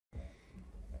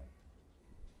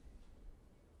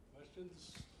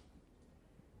questions?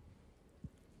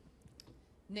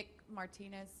 Nick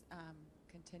Martinez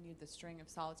continued the string of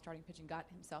solid starting pitching, got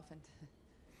himself into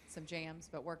some jams,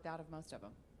 but worked out of most of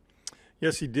them.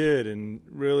 Yes, he did, and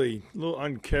really a little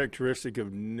uncharacteristic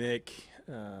of Nick,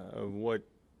 of what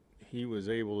he was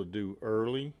able to do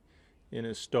early in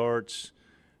his starts.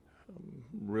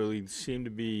 Really seemed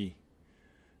to be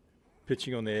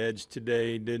pitching on the edge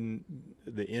today.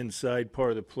 The inside part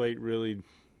of the plate really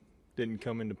didn't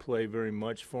come into play very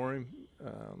much for him,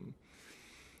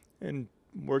 and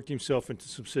worked himself into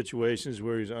some situations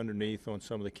where he was underneath on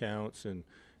some of the counts and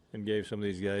gave some of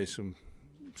these guys some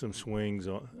swings.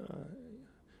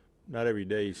 Not every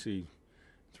day you see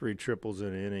 3 triples in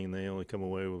an inning and they only come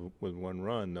away with 1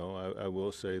 run, though. I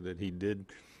will say that he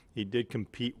did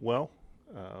compete well,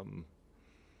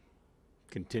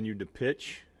 continued to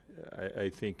pitch. I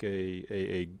think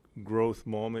a growth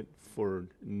moment for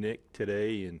Nick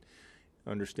today, and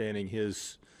understanding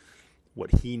what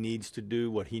he needs to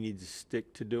do, what he needs to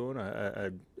stick to doing.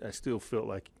 I still felt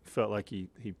like he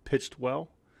pitched well,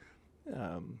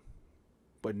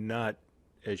 but not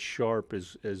as sharp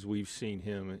as we've seen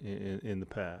him in the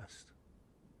past.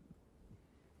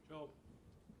 Joe.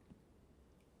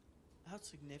 How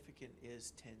significant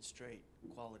is 10 straight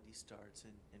quality starts,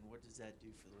 and what does that do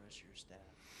for the rest of your staff?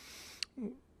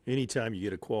 Anytime you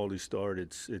get a quality start,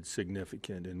 it's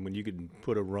significant, and when you can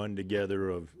put a run together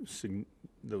of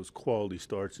those quality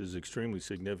starts is extremely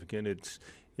significant.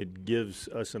 It gives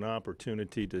us an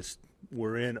opportunity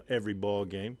we're in every ball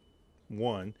game.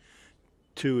 1,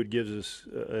 2, it gives us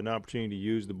an opportunity to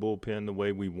use the bullpen the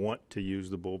way we want to use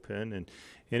the bullpen, and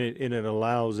it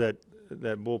allows that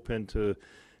bullpen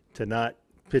to not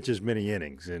pitch as many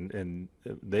innings, and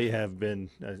they have been.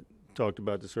 I talked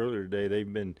about this earlier today.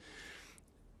 They've been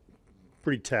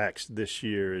pretty taxed this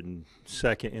year, and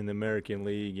second in the American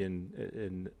League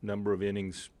in number of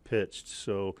innings pitched.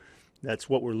 So that's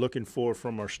what we're looking for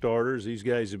from our starters. These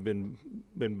guys have been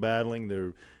battling.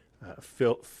 They're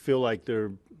feel like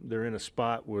they're in a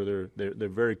spot where they're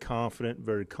very confident,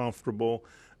 very comfortable.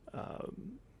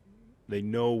 They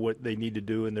know what they need to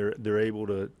do, and they're able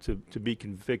to be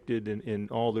convicted in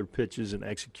all their pitches and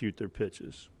execute their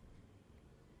pitches.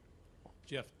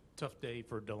 Jeff, tough day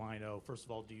for Delino. First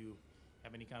of all, do you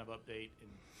have any kind of update?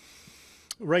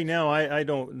 Right now, I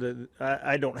don't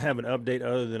have an update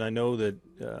other than I know that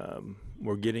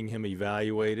we're getting him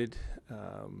evaluated,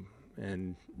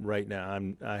 and right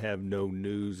now I have no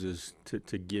news as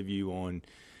to give you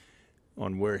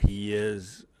on where he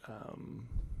is.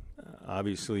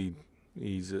 Obviously,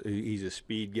 he's a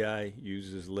speed guy,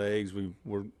 uses his legs.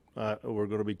 We're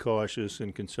going to be cautious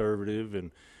and conservative,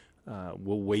 and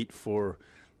we'll wait for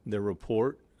the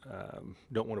report.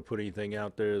 Don't want to put anything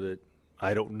out there that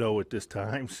I don't know at this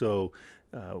time, so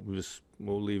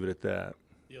we'll leave it at that.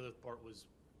 The other part was,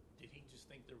 did he just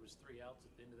think there was 3 outs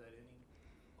at the end of that inning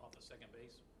off of second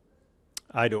base?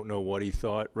 I don't know what he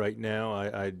thought right now.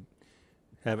 I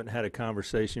haven't had a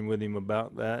conversation with him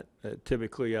about that.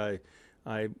 Typically, I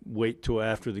wait till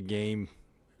after the game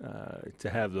to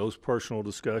have those personal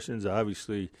discussions.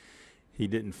 Obviously, he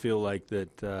didn't feel like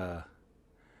that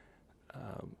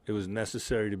it was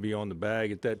necessary to be on the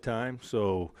bag at that time.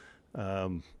 So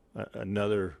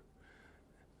another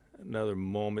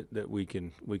moment that we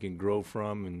can grow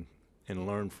from and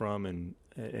learn from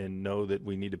and know that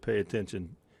we need to pay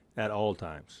attention at all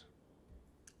times.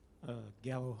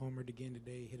 Gallo homered again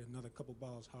today, hit another couple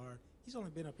balls hard. He's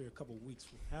only been up here a couple of weeks.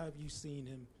 How have you seen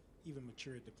him even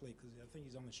mature at the plate? Because I think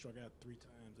he's only struck out 3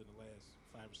 times in the last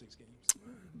 5 or 6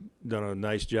 games. Done a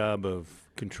nice job of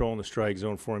controlling the strike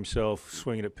zone for himself,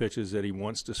 swinging at pitches that he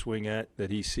wants to swing at, that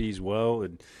he sees well,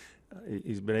 and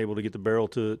he's been able to get the barrel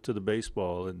to the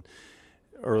baseball. And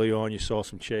early on, you saw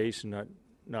some chase, and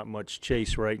not much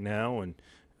chase right now. And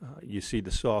you see the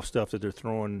soft stuff that they're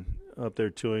throwing up there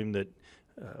to him, that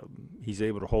he's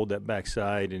able to hold that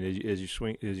backside. And as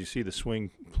you see the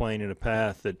swing playing in a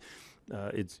path, that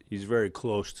he's very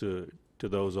close to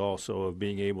those also, of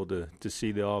being able to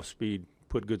see the off speed,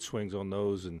 put good swings on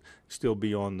those, and still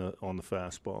be on the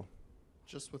fastball.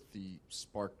 Just with the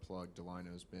spark plug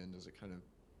Delino's been, does it kind of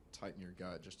tighten your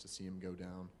gut just to see him go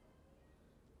down?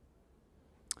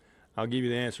 I'll give you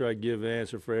the answer. I give the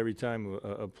answer for every time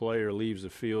a player leaves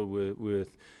the field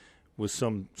with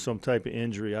some type of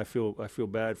injury. I feel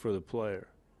bad for the player.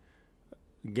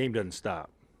 The game doesn't stop.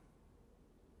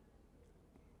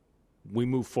 We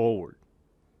move forward.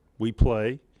 We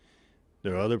play.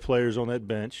 There are other players on that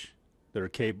bench that are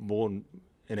capable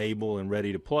and able and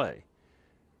ready to play.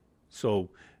 So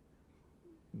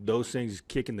those things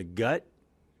kick in the gut,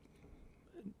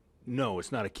 no,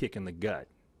 it's not a kick in the gut.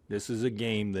 This is a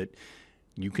game that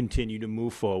you continue to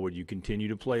move forward, you continue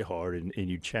to play hard, and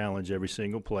you challenge every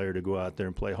single player to go out there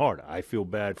and play hard. I feel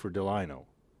bad for Delino.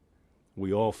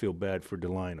 We all feel bad for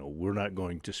Delino. We're not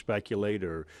going to speculate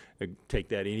or take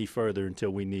that any further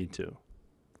until we need to.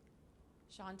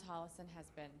 Sean Tollison has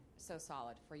been so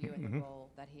solid for you in the role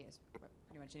that he is,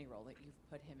 pretty much any role that you've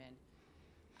put him in.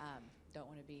 Don't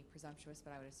want to be presumptuous,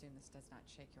 but I would assume this does not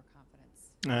shake your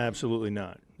confidence. Absolutely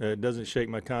not. It doesn't shake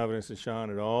my confidence in Sean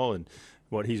at all, and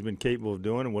what he's been capable of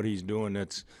doing and what he's doing.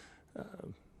 That's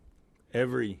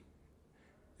every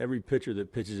pitcher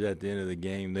that pitches at the end of the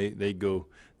game.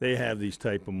 They have these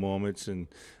type of moments, and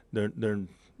they're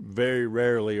very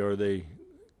rarely are they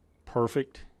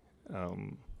perfect.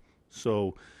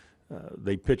 So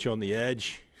they pitch on the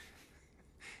edge.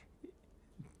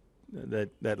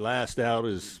 That last out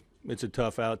it's a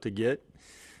tough out to get.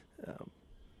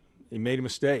 He made a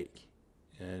mistake,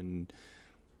 and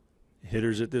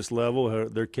hitters at this level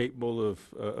they're capable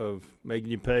of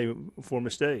making you pay for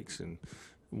mistakes. And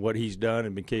what he's done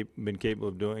and been capable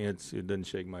of doing, it doesn't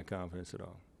shake my confidence at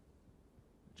all.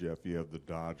 Jeff, you have the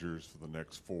Dodgers for the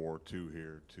next 4, 2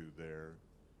 here, 2 there.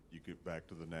 You get back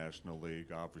to the National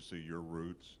League, obviously your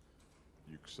roots.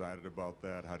 You excited about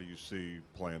that? How do you see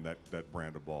playing that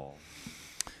brand of ball?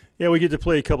 Yeah, we get to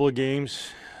play a couple of games,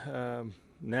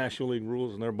 National League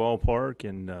rules in their ballpark,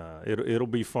 and it'll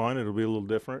be fun. It'll be a little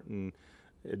different, and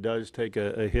it does take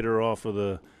a hitter off of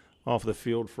the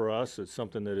field for us. It's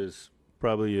something that is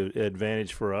probably an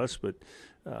advantage for us, but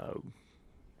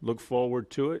look forward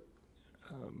to it.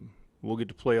 We'll get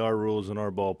to play our rules in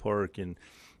our ballpark and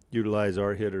utilize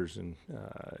our hitters, and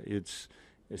it's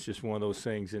just one of those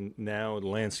things. And now the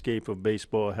landscape of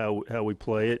baseball, how we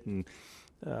play it, and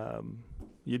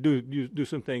you do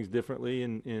some things differently,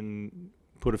 and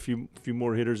put a few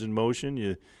more hitters in motion.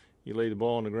 You lay the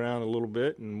ball on the ground a little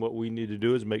bit, and what we need to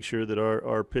do is make sure that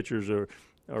our pitchers are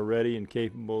ready and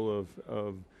capable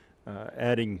of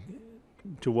adding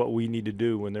to what we need to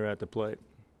do when they're at the plate.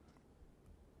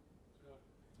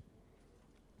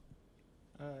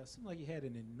 It seemed like you had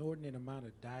an inordinate amount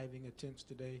of diving attempts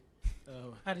today.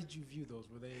 How did you view those?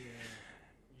 Were they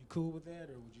you cool with that,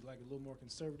 or would you like a little more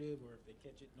conservative, or if they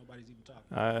catch it, nobody's even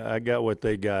talking? I got what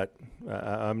they got.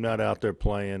 I'm not out there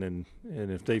playing, and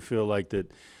if they feel like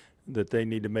that they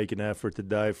need to make an effort to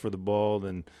dive for the ball,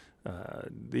 then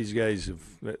these guys,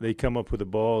 they come up with the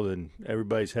ball, then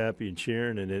everybody's happy and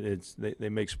cheering, and they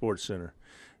make Sports Center.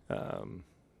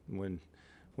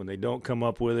 When they don't come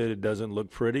up with it, it doesn't look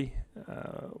pretty.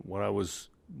 What I was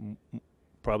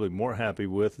probably more happy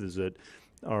with is that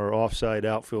our offside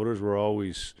outfielders were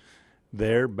always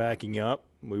there backing up.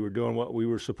 We were doing what we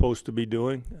were supposed to be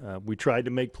doing. We tried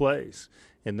to make plays,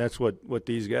 and that's what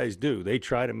these guys do. They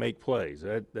try to make plays.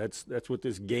 That's what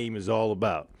this game is all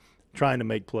about, trying to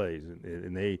make plays,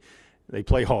 and they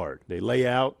play hard. They lay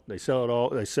out. They sell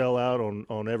out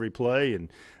on every play,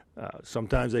 and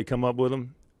sometimes they come up with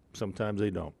them. Sometimes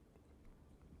they don't.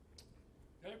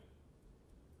 Okay.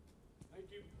 Thank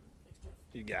you.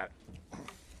 You got it.